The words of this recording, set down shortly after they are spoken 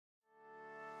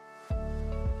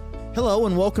Hello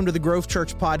and welcome to the Grove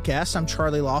Church Podcast. I'm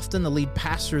Charlie Lofton, the lead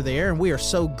pastor there, and we are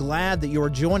so glad that you're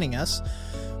joining us.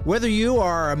 Whether you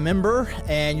are a member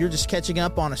and you're just catching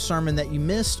up on a sermon that you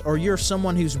missed, or you're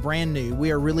someone who's brand new,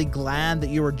 we are really glad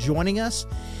that you are joining us.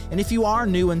 And if you are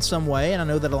new in some way, and I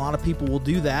know that a lot of people will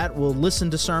do that, will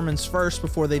listen to sermons first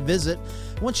before they visit,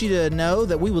 I want you to know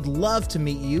that we would love to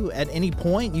meet you at any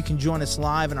point. You can join us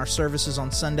live in our services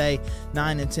on Sunday,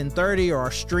 9 and 10:30, or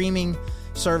our streaming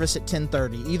service at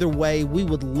 10:30. Either way, we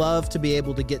would love to be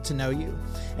able to get to know you.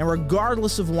 And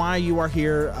regardless of why you are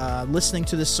here listening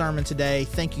to this sermon today,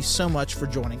 thank you so much for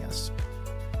joining us.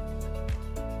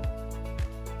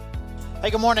 Hey,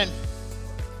 good morning.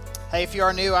 Hey, if you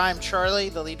are new, I'm Charlie,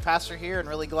 the lead pastor here, and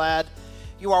really glad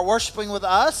you are worshiping with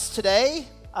us today.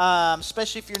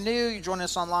 Especially if you're new, you're joining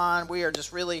us online. We are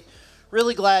just really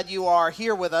glad you are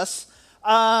here with us.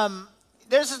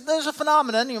 There's a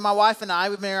phenomenon. You know, my wife and I,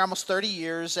 we've been married almost 30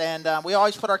 years, and we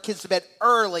always put our kids to bed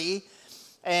early,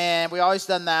 and we always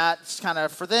done that. It's kind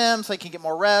of for them so they can get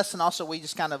more rest, and also we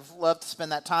just kind of love to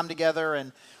spend that time together.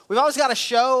 And we've always got a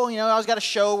show. Always got a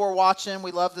show we're watching.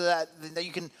 We love that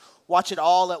you can watch it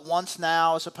all at once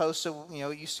now, as opposed to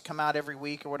it used to come out every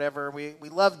week or whatever. We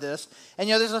love this, and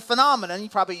there's a phenomenon.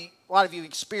 A lot of you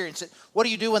experience it. What do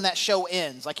you do when that show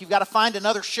ends? Like, you've got to find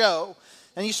another show.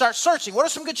 And you start searching. What are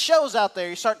some good shows out there?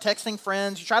 You start texting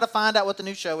friends. You try to find out what the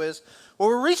new show is. Well,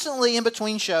 we're recently in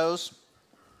between shows.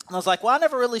 And I was like, well, I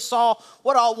never really saw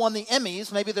what all won the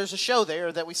Emmys. Maybe there's a show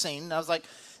there that we've seen. And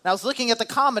I was looking at the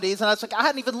comedies, and I was like, I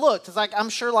hadn't even looked. It's like, I'm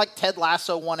sure like Ted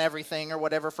Lasso won everything or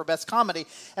whatever for best comedy.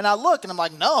 And I look, and I'm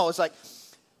like, no. It's like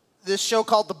this show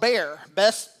called The Bear.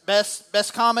 Best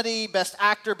comedy, best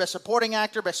actor, best supporting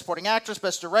actor, best supporting actress,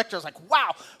 best director. I was like,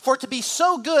 wow, for it to be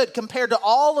so good compared to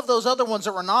all of those other ones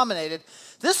that were nominated,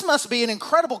 this must be an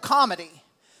incredible comedy.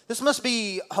 This must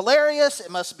be hilarious. It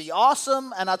must be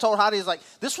awesome. And I told Heidi,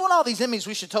 this won all these Emmys.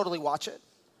 We should totally watch it.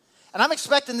 And I'm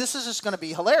expecting this is just going to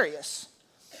be hilarious.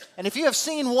 And if you have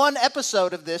seen one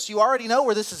episode of this, you already know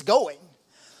where this is going.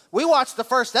 We watched the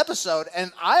first episode,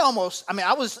 and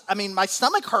my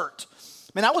stomach hurt.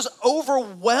 I was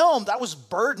overwhelmed. I was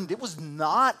burdened. It was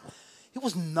not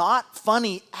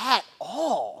funny at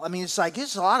all. It's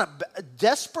a lot of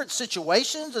desperate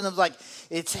situations, and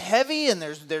it's heavy, and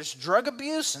there's drug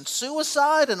abuse and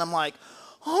suicide, and I'm like,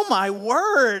 oh my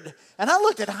word. And I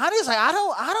looked at Heidi,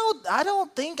 I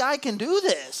don't think I can do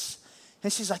this.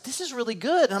 And she's like, this is really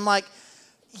good. And I'm like,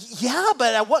 yeah,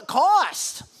 but at what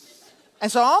cost?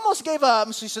 And so I almost gave up.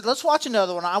 And she said, let's watch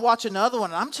another one. I watch another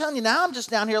one. And I'm telling you now, I'm just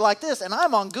down here like this. And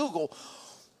I'm on Google.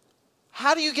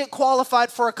 How do you get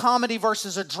qualified for a comedy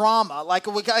versus a drama? I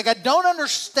don't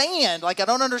understand. I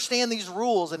don't understand these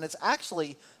rules. And it's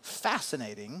actually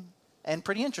fascinating and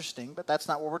pretty interesting. But that's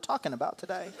not what we're talking about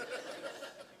today.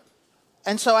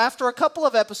 And so after a couple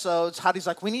of episodes, Heidi's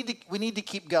like, we need to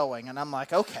keep going. And I'm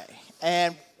like, okay.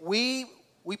 And we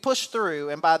pushed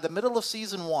through. And by the middle of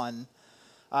season 1,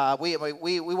 we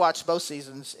watched both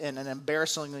seasons in an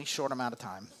embarrassingly short amount of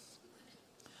time.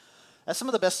 That's some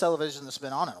of the best television that's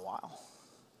been on in a while.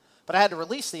 But I had to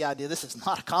release the idea this is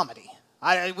not a comedy.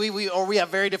 We have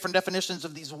very different definitions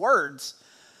of these words.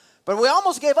 But we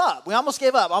almost gave up. Almost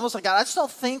like, I just don't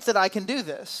think that I can do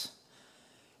this.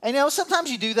 And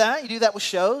sometimes you do that. You do that with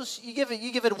shows. You give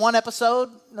it one episode,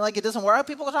 it doesn't work.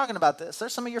 People are talking about this.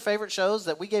 There's some of your favorite shows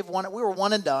that we were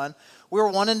one and done. We were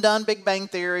one and done Big Bang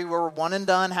Theory. We were one and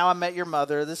done How I Met Your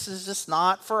Mother. This is just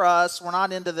not for us. We're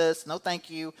not into this. No,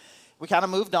 thank you. We kind of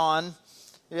moved on.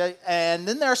 And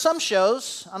then there are some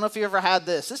shows. I don't know if you ever had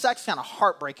this. This is actually kind of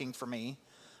heartbreaking for me.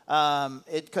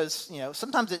 Because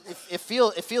sometimes it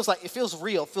feels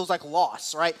real. It feels like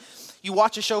loss, right? You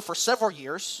watch a show for several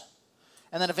years.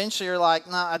 And then eventually you're like,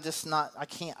 I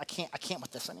can't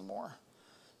with this anymore.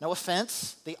 No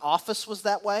offense. The Office was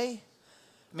that way.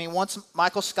 Once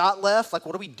Michael Scott left,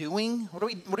 what are we doing? What do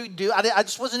we do? I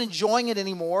just wasn't enjoying it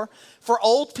anymore. For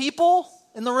old people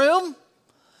in the room,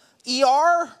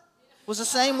 ER was the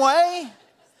same way.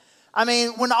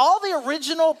 When all the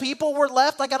original people were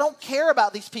left, I don't care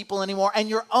about these people anymore. And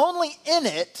you're only in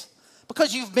it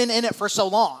because you've been in it for so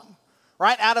long.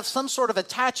 Right, out of some sort of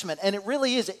attachment, and it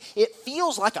really is. It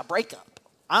feels like a breakup.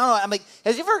 I don't know.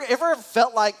 Has you ever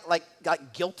felt like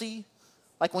guilty,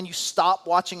 like when you stop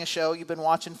watching a show you've been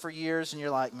watching for years, and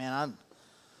you're like, man,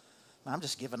 I'm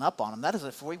just giving up on them. That is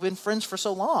if we've been friends for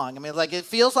so long. It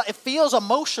feels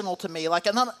emotional to me.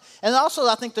 And also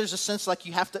I think there's a sense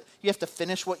you have to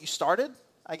finish what you started.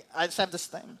 I just have this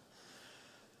thing.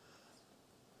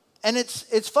 And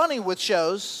it's funny with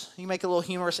shows. You make a little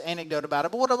humorous anecdote about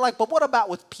it. But what about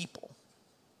with people?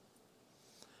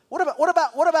 What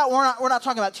about we're not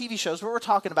talking about TV shows, but we're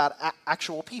talking about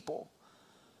actual people.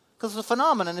 Because the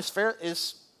phenomenon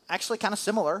is actually kind of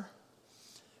similar.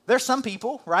 There's some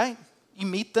people, right? You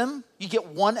meet them, you get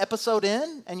one episode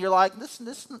in, and you're like, this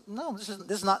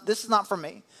is not for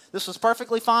me. This was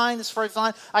perfectly fine. This is perfectly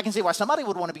fine. I can see why somebody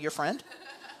would want to be your friend.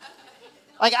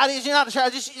 Like, you're not sure.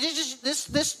 This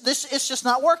it's just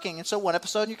not working. And so one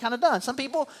episode, and you're kind of done. Some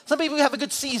people have a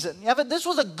good season. This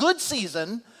was a good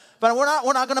season, but we're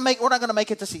not going to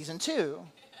make it to season 2.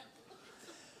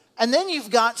 And then you've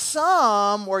got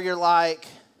some where you're like,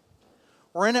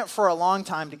 we're in it for a long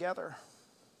time together.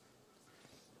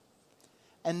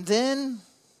 And then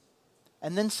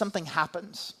something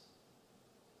happens.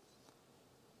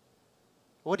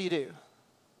 What do?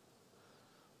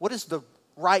 What is the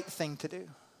right thing to do?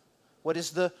 What is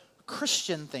the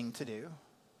Christian thing to do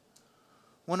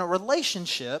when a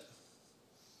relationship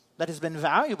that has been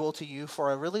valuable to you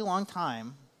for a really long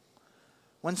time,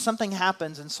 when something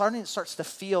happens and suddenly it starts to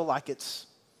feel like it's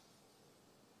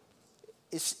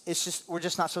just, we're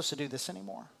just not supposed to do this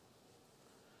anymore?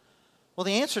 Well,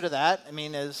 the answer to that,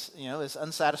 as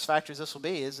unsatisfactory as this will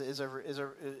be, is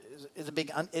a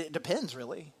big. It depends,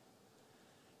 really.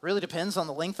 It really depends on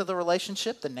the length of the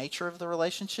relationship, the nature of the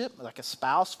relationship, like a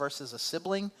spouse versus a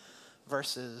sibling,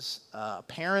 versus a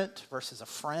parent versus a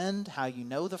friend, how you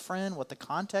know the friend, what the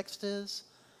context is.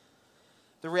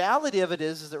 The reality of it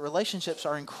is that relationships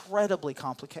are incredibly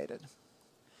complicated.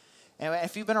 And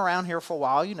if you've been around here for a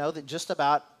while, you know that just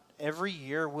about every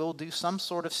year we'll do some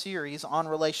sort of series on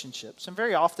relationships. And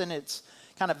very often it's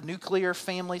kind of nuclear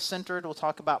family centered. We'll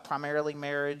talk about primarily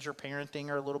marriage or parenting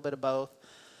or a little bit of both.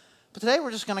 But today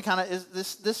we're just going to kind of,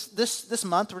 this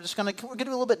month, we're going to do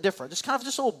a little bit different. Just a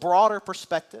little broader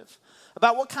perspective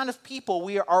about what kind of people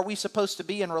are we supposed to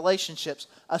be in relationships,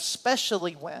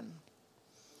 especially when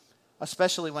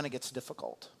it gets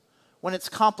difficult, when it's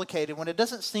complicated, when it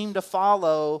doesn't seem to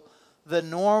follow the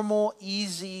normal,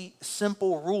 easy,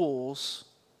 simple rules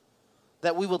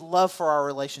that we would love for our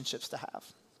relationships to have.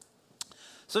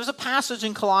 So there's a passage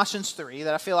in Colossians 3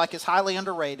 that I feel like is highly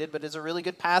underrated, but is a really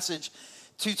good passage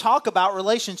to talk about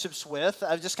relationships with.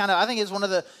 I think is one of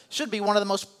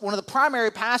the primary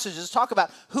passages to talk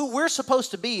about who we're supposed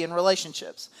to be in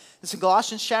relationships. It's in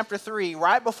Colossians chapter 3,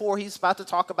 right before he's about to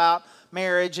talk about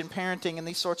marriage and parenting and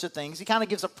these sorts of things. He kind of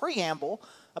gives a preamble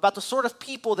about the sort of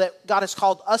people that God has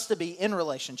called us to be in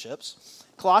relationships.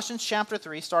 Colossians chapter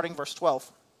 3, starting verse 12.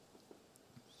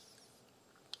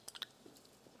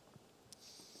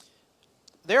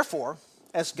 Therefore,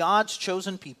 as God's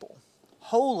chosen people,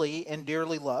 holy and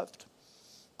dearly loved,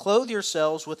 clothe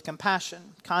yourselves with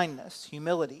compassion, kindness,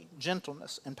 humility,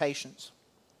 gentleness, and patience.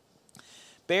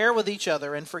 Bear with each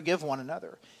other and forgive one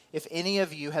another if any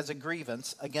of you has a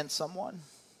grievance against someone.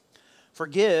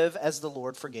 Forgive as the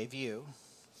Lord forgave you.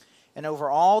 And over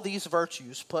all these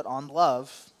virtues put on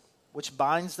love, which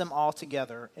binds them all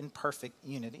together in perfect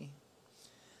unity.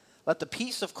 Let the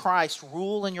peace of Christ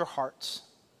rule in your hearts,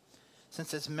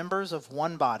 since as members of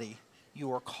one body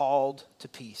you are called to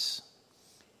peace,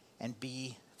 and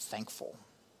be thankful.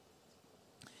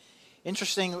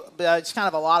 Interesting, it's kind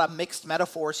of a lot of mixed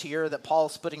metaphors here that Paul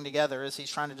is putting together as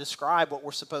he's trying to describe what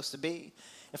we're supposed to be.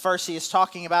 At first, he is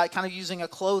talking about kind of using a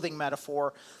clothing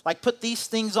metaphor, like put these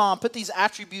things on, put these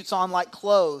attributes on like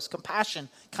clothes: compassion,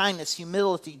 kindness,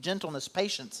 humility, gentleness,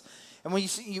 patience. And when you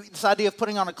see this idea of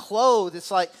putting on a cloth,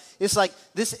 it's like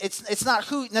this. It's not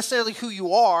necessarily who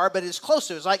you are, but it's close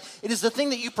to. It's like it is the thing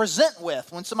that you present with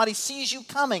when somebody sees you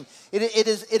coming. It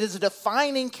is a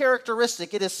defining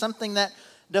characteristic. It is something that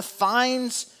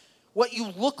defines what you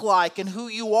look like and who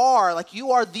you are. Like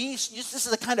you are these. This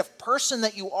is the kind of person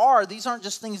that you are. These aren't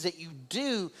just things that you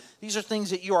do. These are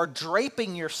things that you are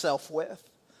draping yourself with.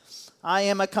 I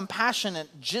am a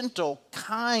compassionate, gentle,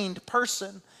 kind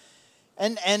person.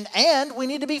 And we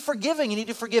need to be forgiving. You need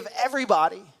to forgive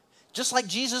everybody, just like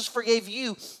Jesus forgave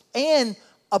you. And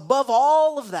above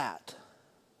all of that,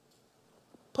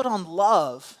 put on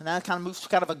love. And that kind of moves to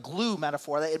kind of a glue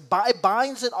metaphor. It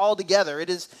binds it all together. It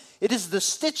is the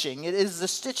stitching. It is the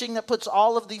stitching that puts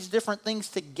all of these different things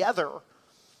together.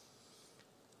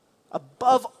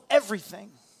 Above everything,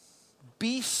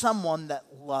 be someone that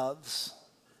loves.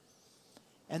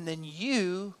 And then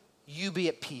you be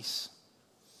at peace.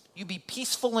 You be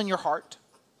peaceful in your heart.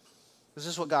 This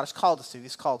is what God has called us to.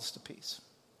 He's called us to peace.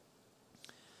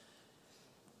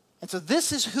 And so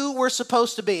this is who we're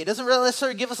supposed to be. It doesn't really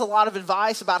necessarily give us a lot of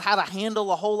advice about how to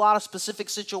handle a whole lot of specific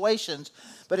situations.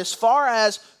 But as far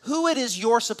as who it is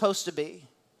you're supposed to be,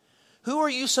 who are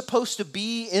you supposed to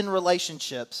be in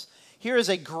relationships? Here is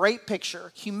a great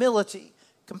picture: humility,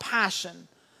 compassion,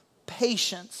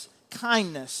 patience,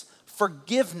 kindness,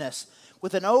 forgiveness,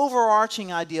 with an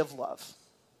overarching idea of love.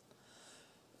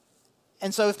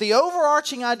 And so if the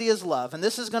overarching idea is love, and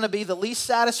this is going to be the least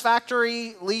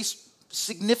satisfactory, least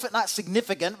significant, not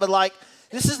significant, but like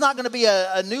this is not going to be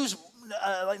a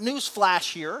news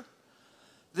flash here.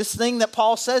 This thing that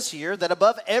Paul says here, that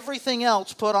above everything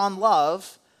else put on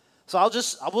love. So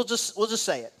we'll just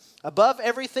say it. Above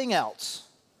everything else,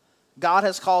 God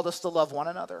has called us to love one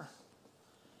another.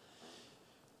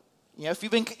 If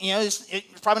you've been,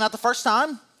 it's probably not the first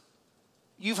time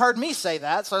you've heard me say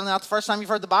that. Certainly not the first time you've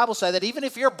heard the Bible say that. Even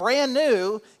if you're brand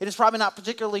new, it is probably not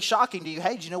particularly shocking to you.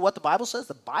 Hey, do you know what the Bible says?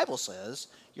 The Bible says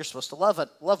you're supposed to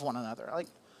love one another. Like,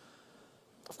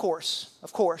 of course.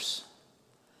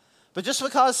 But just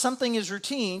because something is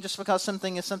routine, just because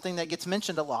something is something that gets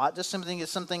mentioned a lot, just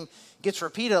something gets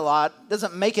repeated a lot,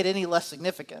 doesn't make it any less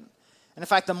significant. And in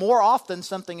fact, the more often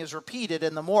something is repeated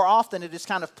and the more often it is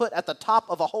kind of put at the top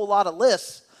of a whole lot of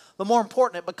lists, the more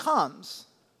important it becomes.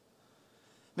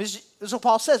 This is what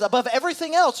Paul says. Above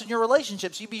everything else in your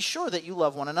relationships, you be sure that you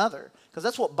love one another, because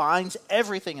that's what binds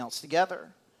everything else together.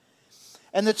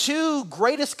 And the two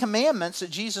greatest commandments that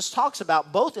Jesus talks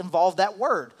about both involve that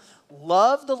word.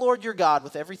 Love the Lord your God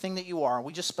with everything that you are.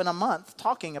 We just spent a month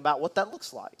talking about what that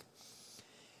looks like.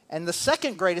 And the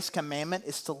second greatest commandment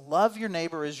is to love your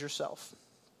neighbor as yourself.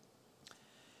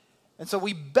 And so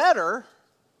we better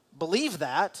believe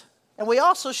that, and we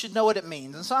also should know what it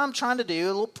means. And so I'm trying to do a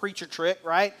little preacher trick,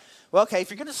 right? Well, okay, if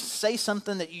you're going to say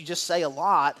something that you just say a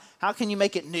lot, how can you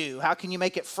make it new? How can you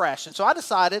make it fresh? And so I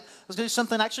decided I was going to do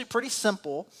something actually pretty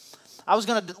simple. I was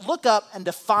going to look up and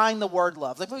define the word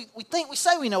love. Like we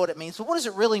say we know what it means, but what does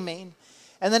it really mean?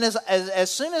 And then as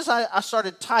soon as I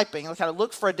started typing, I kind of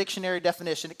looked for a dictionary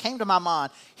definition, it came to my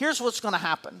mind, here's what's going to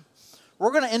happen.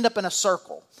 We're going to end up in a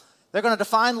circle. They're going to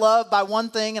define love by one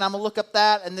thing, and I'm going to look up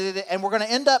that, and we're going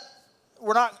to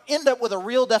we're not end up with a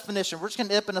real definition. We're just going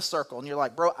to end up in a circle. And you're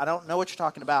like, bro, I don't know what you're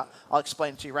talking about. I'll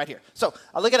explain it to you right here. So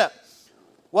I'll look it up.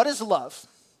 What is love?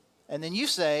 And then you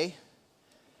say,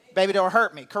 baby, don't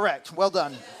hurt me. Correct. Well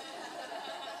done.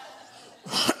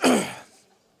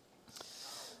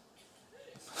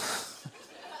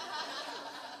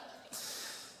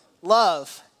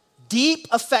 Love, deep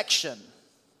affection.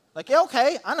 Like, yeah,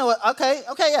 okay, I know it. Okay,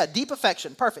 yeah, deep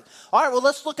affection. Perfect. All right, well,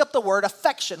 let's look up the word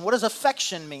affection. What does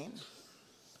affection mean?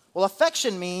 Well,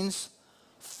 affection means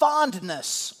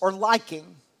fondness or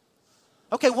liking.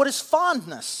 Okay, what is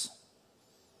fondness?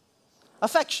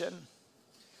 Affection.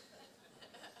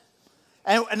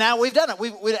 And now we've done it.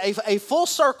 We've a full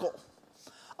circle.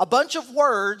 A bunch of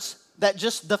words that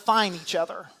just define each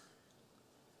other.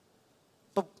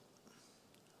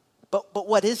 But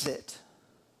what is it?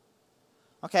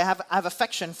 Okay, I have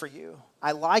affection for you.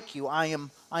 I like you. I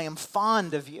am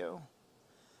fond of you.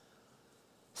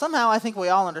 Somehow I think we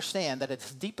all understand that at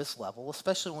its deepest level,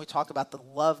 especially when we talk about the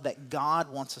love that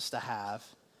God wants us to have,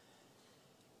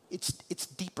 it's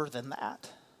deeper than that.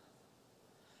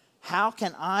 How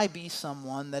can I be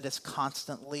someone that is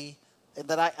constantly,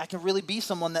 that I can really be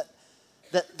someone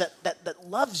that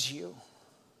loves you?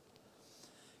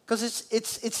 Because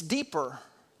it's deeper.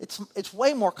 It's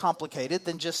way more complicated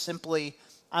than just simply,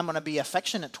 I'm going to be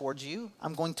affectionate towards you.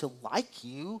 I'm going to like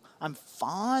you. I'm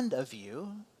fond of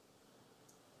you.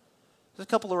 There's a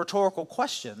couple of rhetorical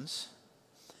questions.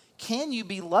 Can you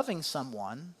be loving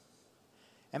someone,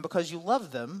 and because you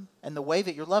love them, and the way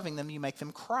that you're loving them, you make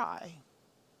them cry?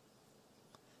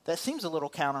 That seems a little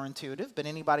counterintuitive, but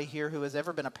anybody here who has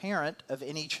ever been a parent of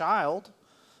any child,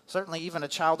 certainly even a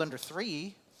child under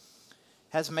 3,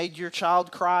 has made your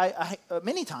child cry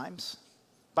many times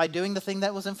by doing the thing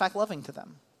that was in fact loving to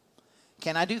them.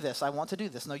 Can I do this? I want to do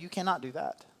this. No, you cannot do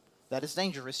that. That is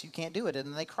dangerous. You can't do it. And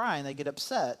then they cry and they get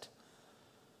upset.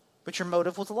 But your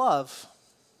motive was love.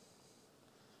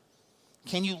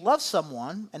 Can you love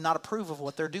someone and not approve of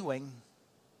what they're doing?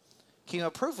 Can you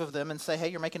approve of them and say, hey,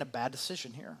 you're making a bad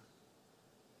decision here?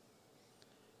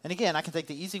 And again, I can take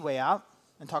the easy way out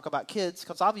and talk about kids,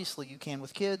 because obviously you can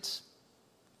with kids.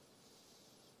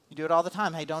 You do it all the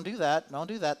time. Hey, don't do that. Don't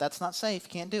do that. That's not safe. You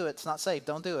can't do it. It's not safe.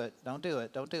 Don't do it. Don't do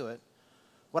it. Don't do it.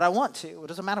 What I want to. It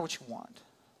doesn't matter what you want.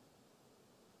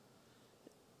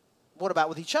 What about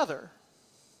with each other?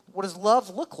 What does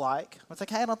love look like? It's like,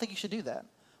 hey, I don't think you should do that.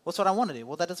 What's what I want to do?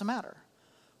 Well, that doesn't matter.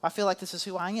 I feel like this is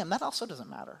who I am. That also doesn't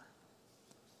matter.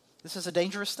 This is a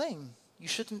dangerous thing. You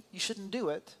shouldn't do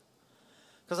it.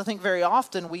 Because I think very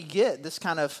often we get this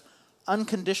kind of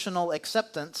unconditional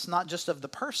acceptance, not just of the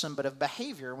person, but of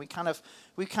behavior. We kind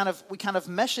of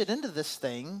mesh it into this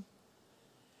thing,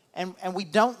 and we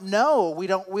don't know.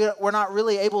 We're not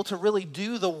really able to really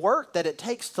do the work that it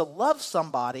takes to love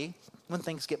somebody when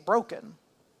things get broken.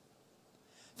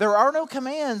 There are no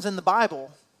commands in the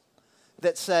Bible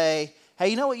that say, hey,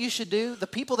 you know what you should do? The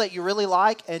people that you really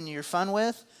like and you're fun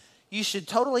with, you should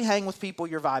totally hang with people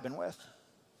you're vibing with.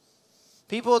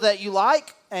 People that you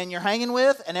like and you're hanging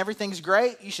with and everything's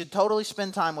great, you should totally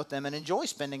spend time with them and enjoy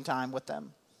spending time with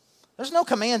them. There's no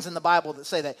commands in the Bible that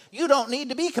say that. You don't need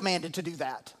to be commanded to do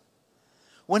that.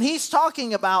 When he's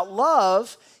talking about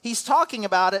love, he's talking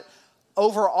about it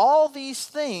over all these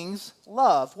things.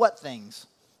 Love, what things?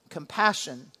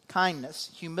 Compassion,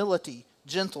 kindness, humility,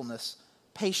 gentleness,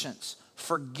 patience,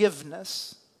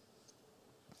 forgiveness.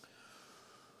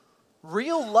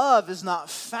 Real love is not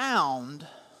found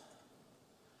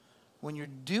when you're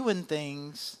doing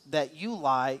things that you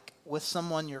like with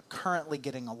someone you're currently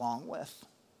getting along with.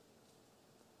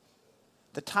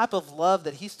 The type of love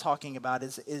that he's talking about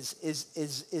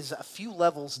is a few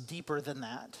levels deeper than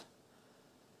that.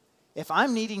 If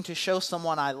I'm needing to show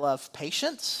someone I love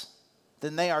patience,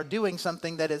 then they are doing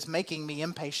something that is making me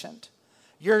impatient.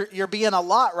 You're being a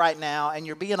lot right now, and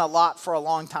you're being a lot for a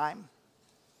long time.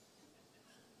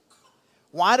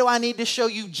 Why do I need to show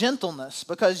you gentleness?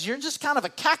 Because you're just kind of a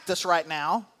cactus right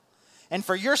now. And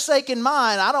for your sake and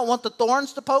mine, I don't want the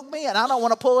thorns to poke me, and I don't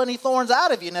want to pull any thorns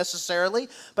out of you necessarily.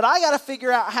 But I got to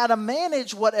figure out how to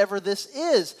manage whatever this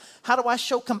is. How do I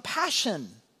show compassion?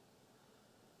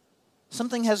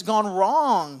 Something has gone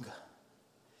wrong,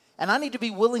 and I need to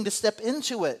be willing to step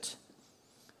into it.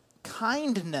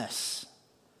 Kindness.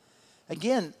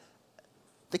 Again,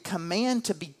 the command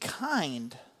to be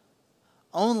kind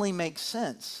only makes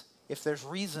sense if there's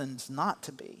reasons not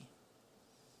to be.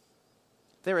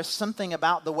 There is something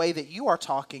about the way that you are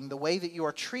talking, the way that you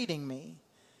are treating me,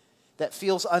 that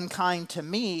feels unkind to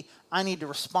me. I need to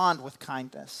respond with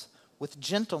kindness, with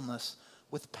gentleness,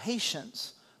 with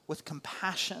patience, with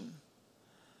compassion.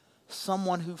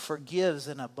 Someone who forgives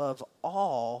and above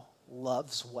all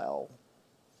loves well.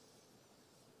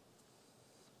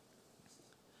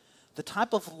 The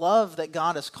type of love that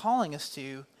God is calling us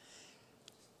to,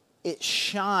 it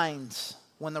shines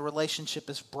when the relationship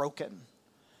is broken.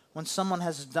 When someone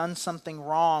has done something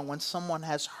wrong, when someone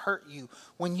has hurt you,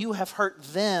 when you have hurt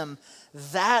them,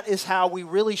 that is how we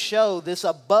really show this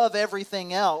above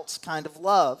everything else kind of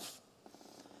love.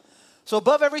 So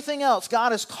above everything else,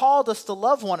 God has called us to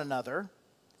love one another.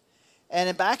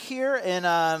 And back here in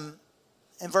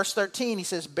verse 13, he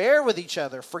says, bear with each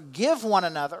other, forgive one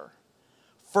another.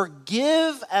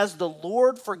 Forgive as the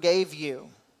Lord forgave you.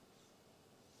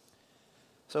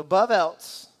 So above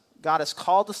else, God has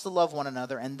called us to love one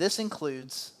another, and this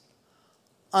includes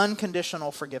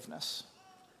unconditional forgiveness.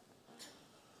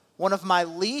 One of my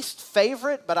least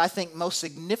favorite, but I think most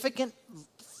significant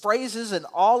phrases in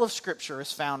all of Scripture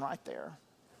is found right there.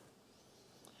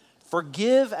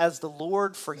 Forgive as the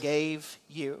Lord forgave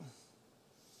you.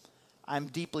 I'm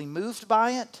deeply moved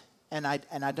by it, and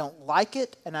I don't like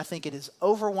it, and I think it is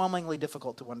overwhelmingly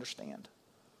difficult to understand.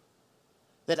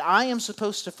 That I am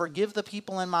supposed to forgive the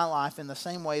people in my life in the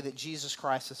same way that Jesus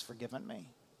Christ has forgiven me.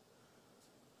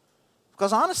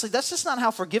 Because honestly, that's just not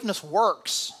how forgiveness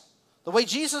works. The way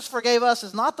Jesus forgave us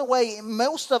is not the way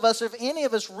most of us, if any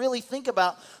of us, really think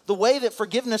about the way that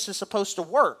forgiveness is supposed to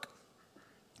work.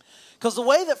 Because the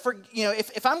way that,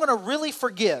 if I'm going to really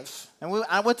forgive, and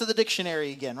I went to the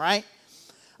dictionary again, right?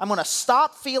 I'm going to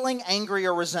stop feeling angry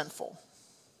or resentful.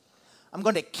 I'm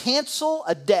going to cancel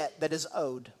a debt that is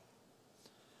owed.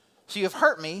 So you have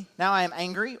hurt me, now I am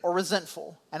angry or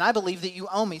resentful, and I believe that you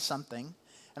owe me something,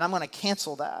 and I'm going to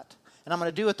cancel that. And I'm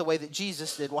going to do it the way that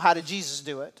Jesus did. Well, how did Jesus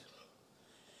do it?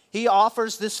 He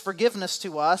offers this forgiveness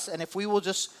to us, and if we will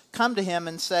just come to him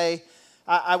and say,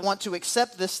 I want to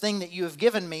accept this thing that you have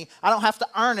given me. I don't have to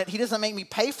earn it. He doesn't make me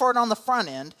pay for it on the front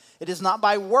end. It is not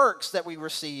by works that we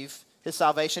receive his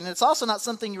salvation. And it's also not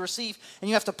something you receive and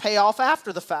you have to pay off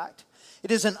after the fact.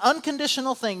 It is an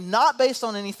unconditional thing, not based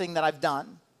on anything that I've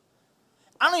done.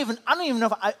 I don't even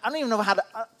know how to.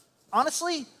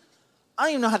 Honestly, I don't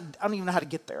even know how to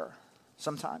get there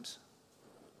sometimes.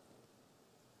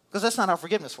 Because that's not how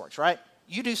forgiveness works, right?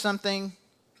 You do something,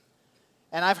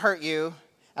 and I've hurt you,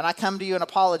 and I come to you and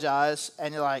apologize,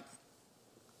 and you're like,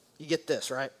 you get this,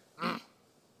 right?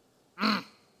 And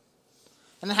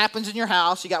it happens in your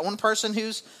house. You got one person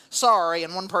who's sorry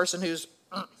and one person who's.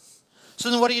 So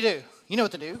then what do? You know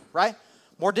what to do, right?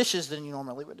 More dishes than you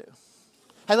normally would do.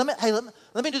 Hey, let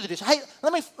me do the dishes. Hey,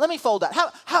 let me fold that.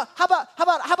 How about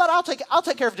I'll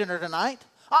take care of dinner tonight.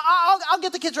 I'll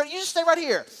get the kids ready. You just stay right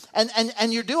here.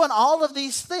 And you're doing all of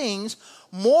these things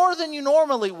more than you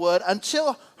normally would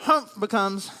until humph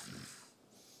becomes,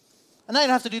 and now you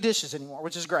don't have to do dishes anymore,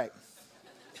 which is great.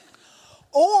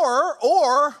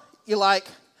 Or you're like,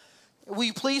 Will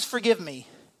you please forgive me?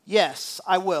 Yes,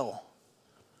 I will.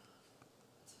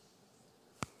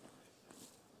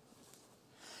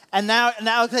 And now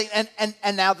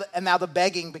the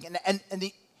begging begins,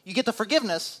 you get the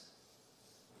forgiveness,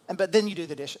 but then you do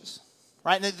the dishes,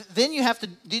 right? And then you have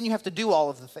to do all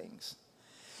of the things.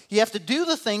 You have to do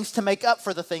the things to make up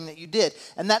for the thing that you did,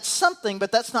 and that's something, but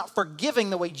that's not forgiving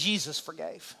the way Jesus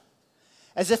forgave,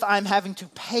 as if I'm having to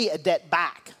pay a debt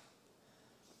back.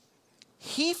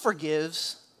 He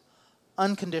forgives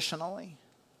unconditionally.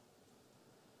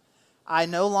 I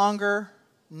no longer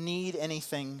need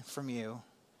anything from you.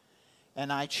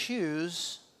 And I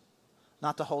choose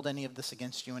not to hold any of this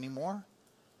against you anymore.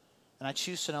 And I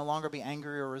choose to no longer be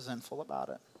angry or resentful about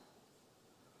it.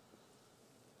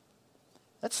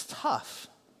 That's tough.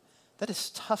 That is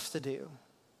tough to do.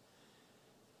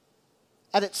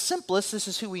 At its simplest, this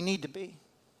is who we need to be.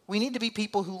 We need to be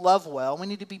people who love well. We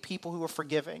need to be people who are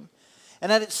forgiving.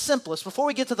 And at its simplest, before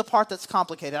we get to the part that's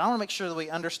complicated, I want to make sure that we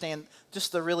understand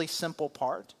just the really simple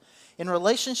part. In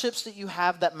relationships that you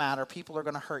have that matter, people are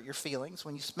going to hurt your feelings.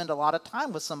 When you spend a lot of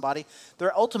time with somebody,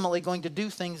 they're ultimately going to do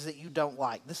things that you don't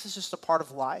like. This is just a part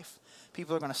of life.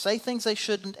 People are going to say things they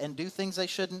shouldn't and do things they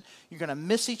shouldn't. You're going to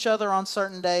miss each other on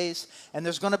certain days, and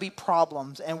there's going to be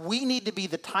problems. And we need to be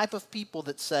the type of people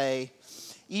that say,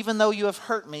 even though you have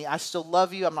hurt me, I still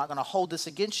love you. I'm not going to hold this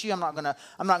against you. I'm not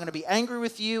going to be angry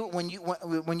with you. When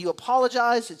you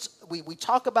apologize, we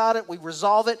talk about it, we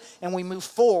resolve it, and we move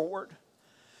forward.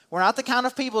 We're not the kind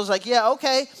of people who's like, yeah,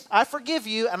 okay, I forgive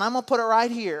you, and I'm going to put it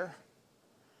right here.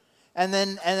 And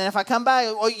then if I come back,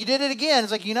 well, you did it again.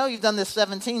 It's like, you've done this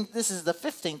 17th. This is the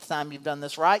 15th time you've done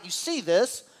this, right? You see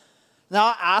this.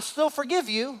 Now, I still forgive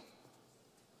you.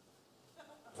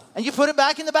 And you put it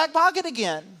back in the back pocket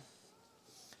again.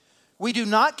 We do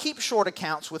not keep short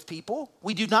accounts with people.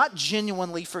 We do not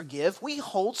genuinely forgive. We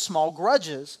hold small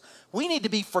grudges. We need to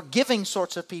be forgiving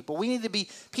sorts of people. We need to be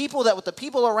people that with the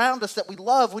people around us that we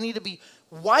love, we need to be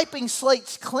wiping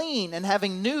slates clean and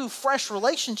having new, fresh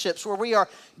relationships where we are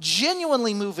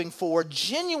genuinely moving forward,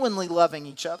 genuinely loving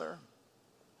each other.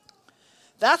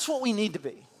 That's what we need to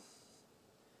be.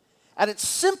 At its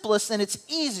simplest and its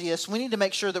easiest, we need to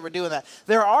make sure that we're doing that.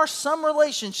 There are some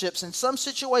relationships and some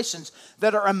situations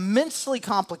that are immensely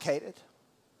complicated.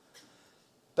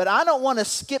 But I don't want to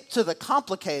skip to the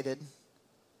complicated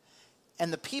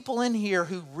and the people in here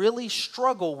who really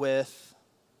struggle with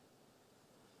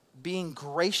being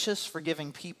gracious,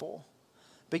 forgiving people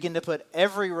begin to put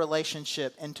every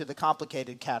relationship into the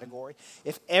complicated category.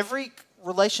 If every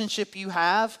relationship you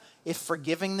have, if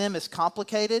forgiving them is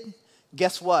complicated,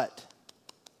 guess what?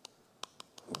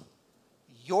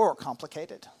 You're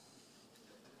complicated.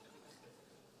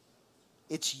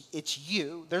 It's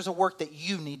you. There's a work that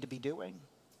you need to be doing.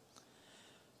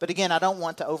 But again, I don't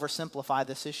want to oversimplify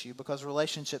this issue because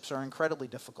relationships are incredibly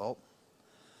difficult.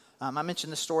 I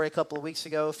mentioned this story a couple of weeks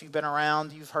ago. If you've been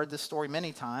around, you've heard this story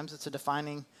many times. It's a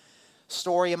defining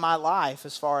story in my life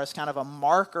as far as kind of a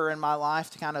marker in my life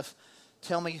to kind of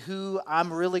tell me who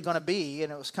I'm really going to be.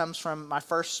 And it comes from my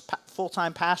first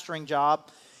full-time pastoring job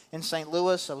in St.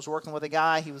 Louis. I was working with a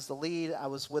guy. He was the lead. I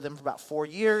was with him for about 4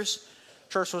 years.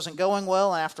 Church wasn't going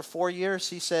well. And after 4 years,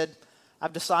 he said,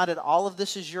 I've decided all of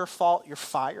this is your fault. You're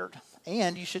fired.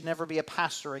 And you should never be a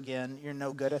pastor again. You're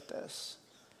no good at this.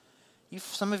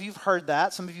 Some of you have heard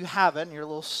that. Some of you haven't. You're a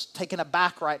little taken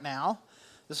aback right now.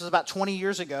 This was about 20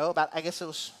 years ago. I guess it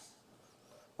was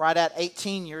right at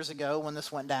 18 years ago when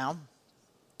this went down.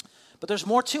 But there's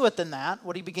more to it than that.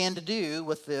 What he began to do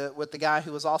with the guy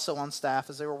who was also on staff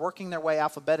is they were working their way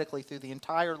alphabetically through the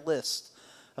entire list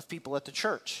of people at the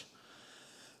church.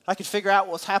 I could figure out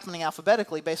what was happening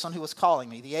alphabetically based on who was calling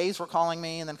me. The A's were calling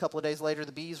me, and then a couple of days later,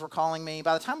 the B's were calling me.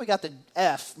 By the time we got to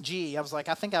F, G, I was like,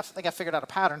 I think I figured out a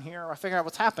pattern here, or I figured out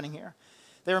what's happening here.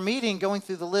 They were meeting, going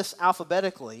through the list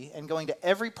alphabetically, and going to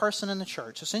every person in the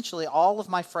church, essentially all of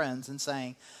my friends, and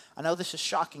saying, I know this is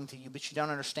shocking to you, but you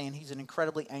don't understand. He's an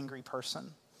incredibly angry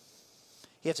person.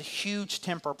 He has a huge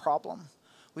temper problem.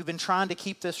 We've been trying to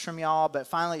keep this from y'all, but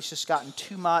finally it's just gotten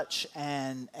too much,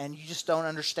 and you just don't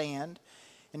understand.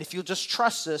 And if you'll just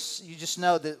trust us, you just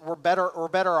know that we're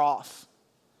better off.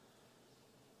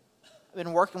 I've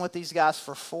been working with these guys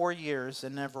for 4 years,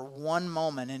 and never one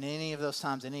moment in any of those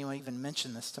times did anyone even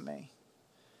mention this to me.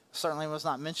 Certainly was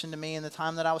not mentioned to me in the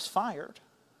time that I was fired.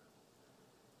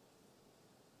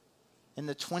 In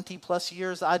the 20-plus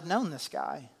years I'd known this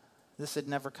guy, this had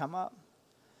never come up.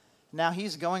 Now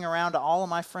he's going around to all of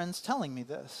my friends telling me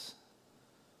this.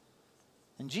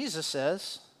 And Jesus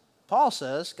says, Paul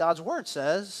says, God's word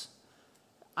says,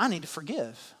 I need to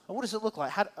forgive. Well, what does it look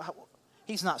like?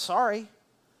 He's not sorry.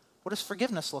 What does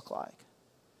forgiveness look like?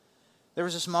 There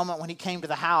was this moment when he came to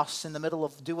the house in the middle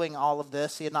of doing all of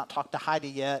this. He had not talked to Heidi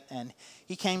yet, and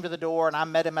he came to the door, and I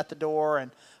met him at the door,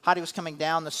 and Heidi was coming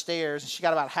down the stairs, and she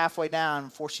got about halfway down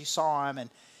before she saw him, and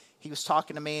he was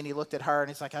talking to me, and he looked at her, and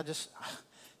he's like,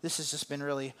 this has just been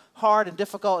really hard and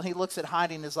difficult. And he looks at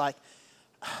Heidi and is like,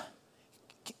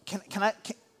 can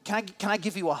I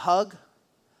give you a hug?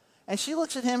 And she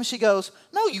looks at him and she goes,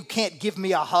 no, you can't give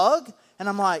me a hug. And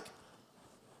I'm like,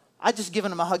 I just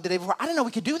given him a hug the day before. I didn't know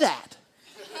we could do that.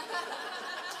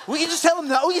 We can just tell him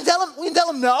no. We can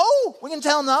tell him no. We can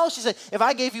tell him no. She said, if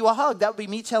I gave you a hug, that would be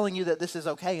me telling you that this is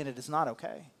okay and it is not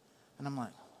okay. And I'm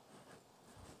like,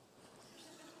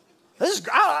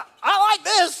 I like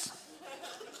this.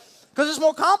 Because it's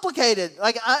more complicated.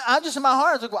 Like I just in my heart,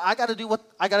 I was like, well, I got to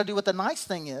do what the nice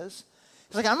thing is.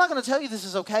 It's like, I'm not going to tell you this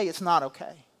is okay. It's not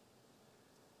okay.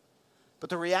 But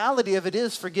the reality of it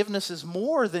is forgiveness is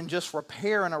more than just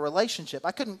repair in a relationship.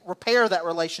 I couldn't repair that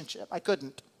relationship. I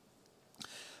couldn't.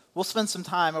 We'll spend some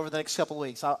time over the next couple of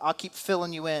weeks. I'll keep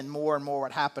filling you in more and more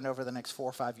what happened over the next 4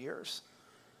 or 5 years.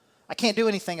 I can't do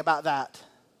anything about that.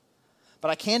 But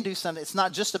I can do something. It's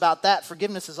not just about that.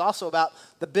 Forgiveness is also about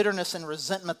the bitterness and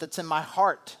resentment that's in my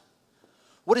heart.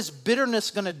 What is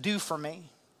bitterness going to do for me?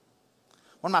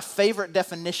 One of my favorite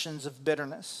definitions of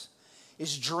bitterness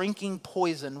is drinking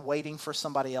poison waiting for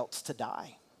somebody else to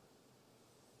die.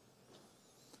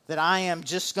 That I am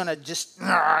just going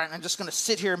to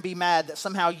sit here and be mad that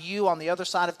somehow you on the other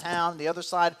side of town, the other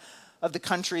side of the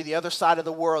country, the other side of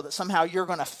the world, that somehow you're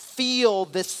going to feel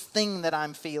this thing that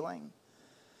I'm feeling.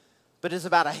 But it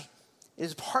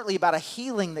is partly about a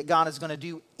healing that God is going to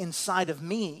do inside of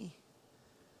me.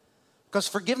 Because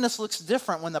forgiveness looks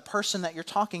different when the person that you're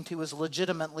talking to is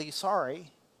legitimately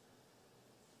sorry.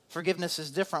 Forgiveness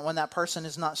is different when that person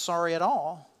is not sorry at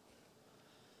all.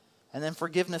 And then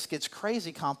forgiveness gets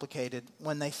crazy complicated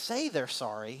when they say they're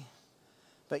sorry,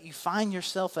 but you find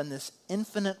yourself in this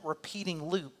infinite repeating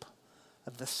loop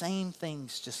of the same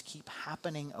things just keep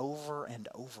happening over and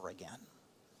over again.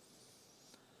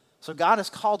 So God has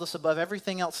called us above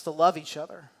everything else to love each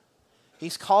other.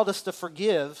 He's called us to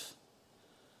forgive.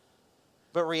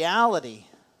 But reality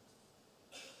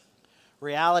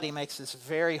makes this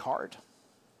very hard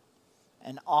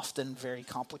and often very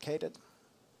complicated.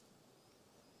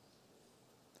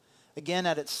 Again,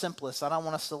 at its simplest, I don't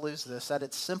want us to lose this. At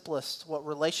its simplest, what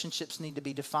relationships need to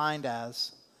be defined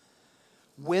as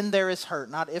when there is hurt,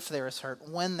 not if there is hurt,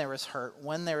 when there is hurt,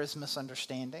 when there is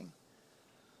misunderstanding.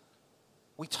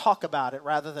 We talk about it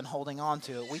rather than holding on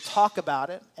to it. We talk about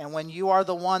it, and when you are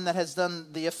the one that has done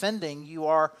the offending, you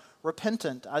are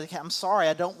repentant. I'm sorry,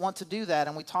 I don't want to do that.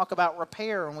 And we talk about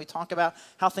repair, and we talk about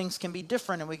how things can be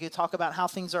different, and we can talk about how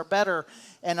things are better.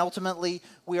 And ultimately,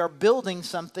 we are building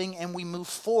something, and we move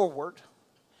forward.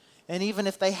 And even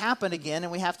if they happen again,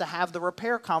 and we have to have the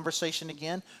repair conversation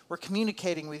again, we're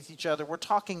communicating with each other, we're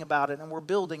talking about it, and we're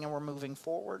building, and we're moving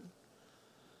forward.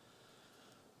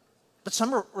 But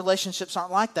some relationships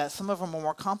aren't like that. Some of them are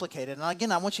more complicated. And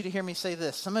again, I want you to hear me say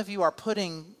this. Some of you are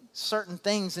putting certain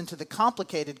things into the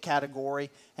complicated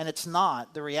category, and it's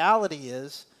not. The reality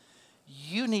is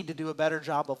you need to do a better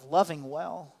job of loving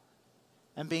well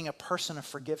and being a person of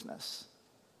forgiveness.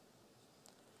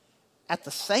 At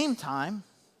the same time,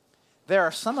 there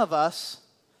are some of us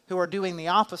who are doing the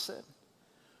opposite.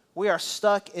 We are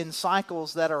stuck in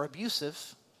cycles that are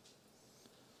abusive.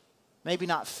 Maybe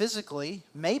not physically,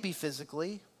 maybe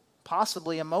physically,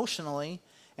 possibly emotionally,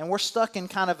 and we're stuck in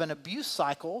kind of an abuse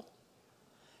cycle,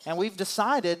 and we've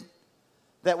decided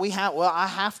that I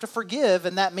have to forgive,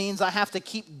 and that means I have to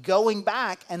keep going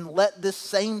back and let this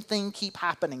same thing keep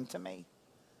happening to me.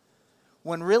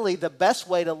 When really the best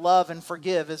way to love and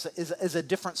forgive is a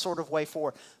different sort of way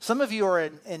forward. Some of you are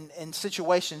in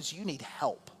situations you need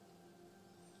help.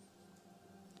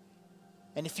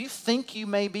 And if you think you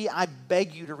may be, I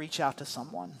beg you to reach out to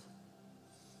someone.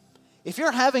 If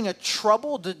you're having a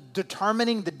trouble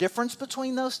determining the difference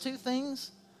between those two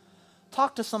things,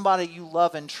 talk to somebody you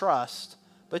love and trust,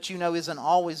 but you know isn't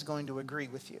always going to agree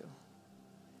with you.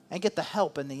 And get the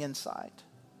help in the inside.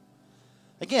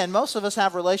 Again, most of us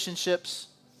have relationships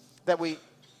that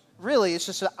it's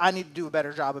just I need to do a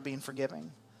better job of being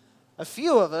forgiving. A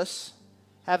few of us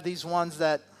have these ones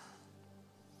that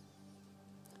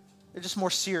they're just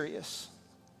more serious.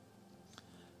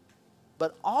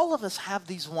 But all of us have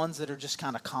these ones that are just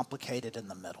kind of complicated in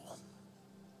the middle.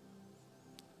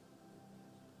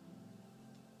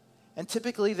 And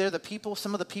typically they're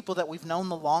some of the people that we've known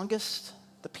the longest,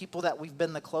 the people that we've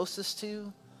been the closest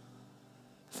to,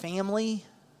 family,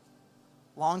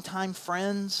 longtime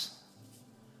friends,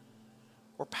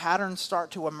 where patterns start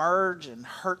to emerge and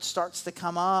hurt starts to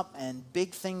come up and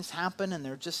big things happen and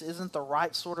there just isn't the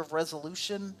right sort of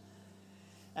resolution.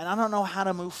 And I don't know how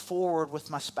to move forward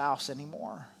with my spouse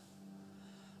anymore.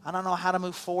 I don't know how to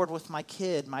move forward with my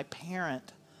kid, my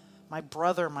parent, my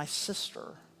brother, my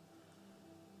sister,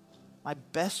 my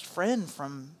best friend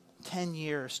from 10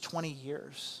 years, 20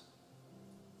 years.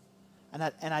 And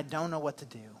I don't know what to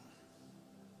do.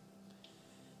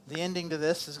 The ending to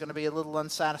this is going to be a little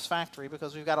unsatisfactory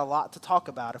because we've got a lot to talk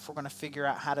about if we're going to figure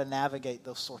out how to navigate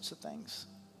those sorts of things.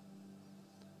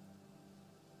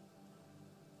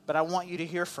 But I want you to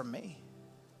hear from me.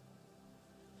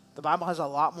 The Bible has a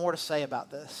lot more to say about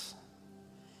this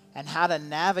and how to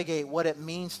navigate what it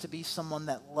means to be someone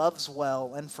that loves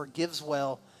well and forgives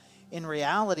well in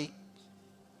reality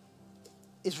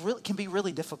can be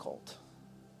really difficult.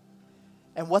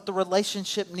 And what the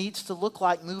relationship needs to look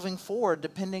like moving forward,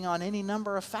 depending on any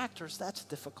number of factors, that's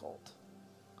difficult.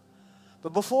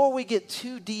 But before we get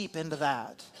too deep into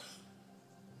that,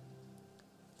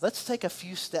 let's take a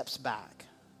few steps back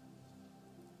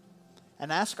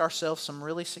and ask ourselves some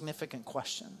really significant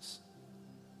questions.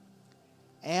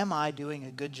 Am I doing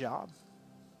a good job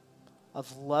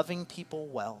of loving people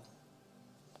well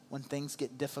when things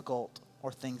get difficult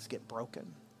or things get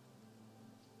broken?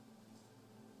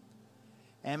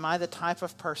 Am I the type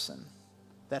of person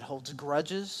that holds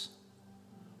grudges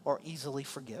or easily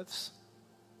forgives?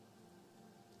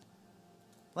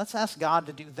 Let's ask God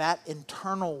to do that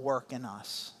internal work in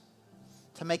us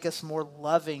to make us more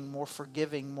loving, more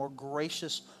forgiving, more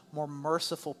gracious, more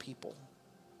merciful people.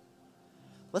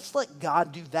 Let's let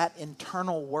God do that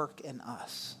internal work in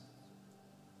us.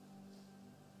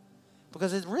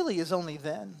 Because it really is only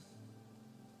then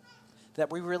that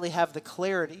we really have the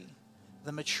clarity,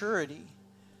 the maturity,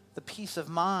 the peace of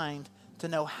mind to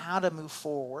know how to move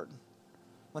forward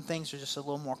when things are just a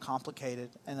little more complicated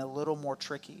and a little more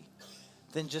tricky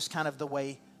than just kind of the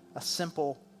way a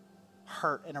simple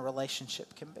hurt in a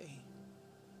relationship can be.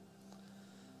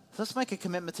 So let's make a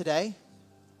commitment today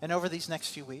and over these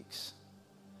next few weeks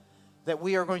that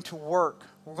we are going to work,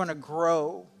 we're going to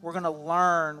grow, we're going to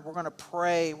learn, we're going to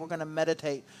pray, we're going to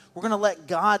meditate. We're going to let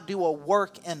God do a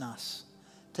work in us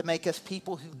to make us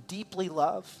people who deeply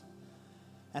love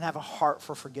and have a heart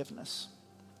for forgiveness.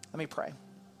 Let me pray.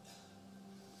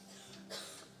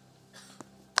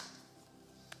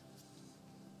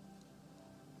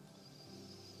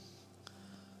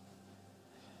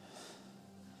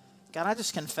 God, I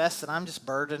just confess that I'm just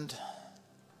burdened.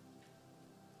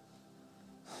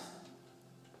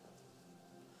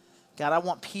 God, I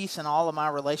want peace in all of my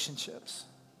relationships.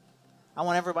 I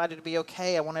want everybody to be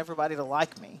okay. I want everybody to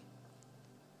like me.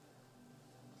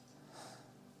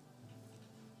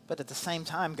 But at the same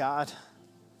time, God,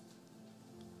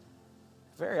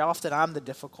 very often I'm the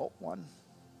difficult one.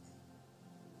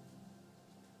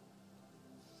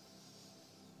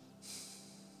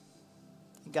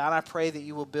 God, I pray that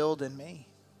you will build in me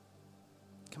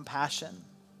compassion,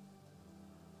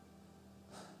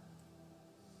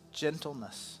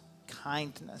 gentleness,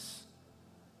 kindness,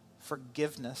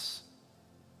 forgiveness.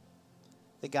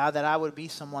 That God, that I would be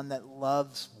someone that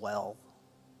loves well.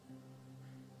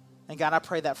 And God, I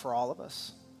pray that for all of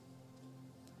us.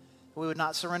 We would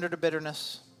not surrender to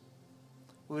bitterness.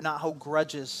 We would not hold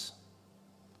grudges.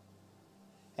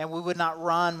 And we would not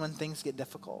run when things get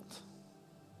difficult.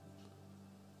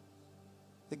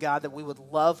 The God, that we would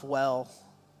love well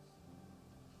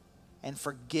and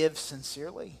forgive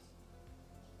sincerely.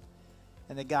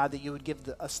 And the God, that you would give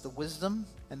us the wisdom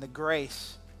and the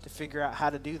grace to figure out how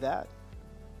to do that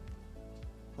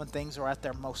when things are at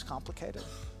their most complicated.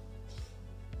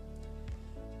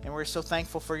 And we're so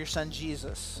thankful for your son,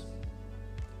 Jesus,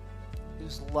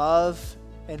 whose love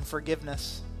and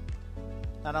forgiveness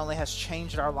not only has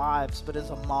changed our lives, but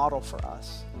is a model for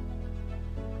us.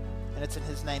 And it's in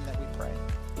his name that we pray.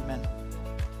 Amen.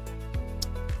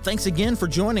 Thanks again for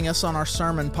joining us on our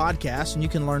sermon podcast, and you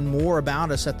can learn more about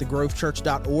us at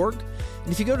thegrovechurch.org.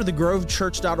 And if you go to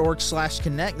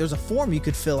thegrovechurch.org/connect, there's a form you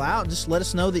could fill out. Just let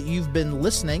us know that you've been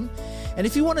listening. And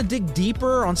if you want to dig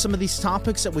deeper on some of these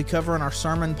topics that we cover in our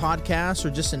sermon podcast or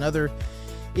just in other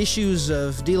issues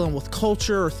of dealing with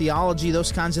culture or theology,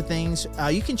 those kinds of things,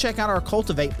 you can check out our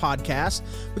Cultivate podcast,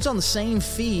 which is on the same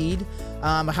feed,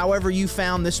 however you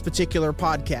found this particular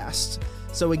podcast.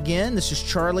 So again, this is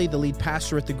Charlie, the lead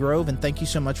pastor at The Grove, and thank you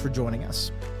so much for joining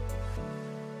us.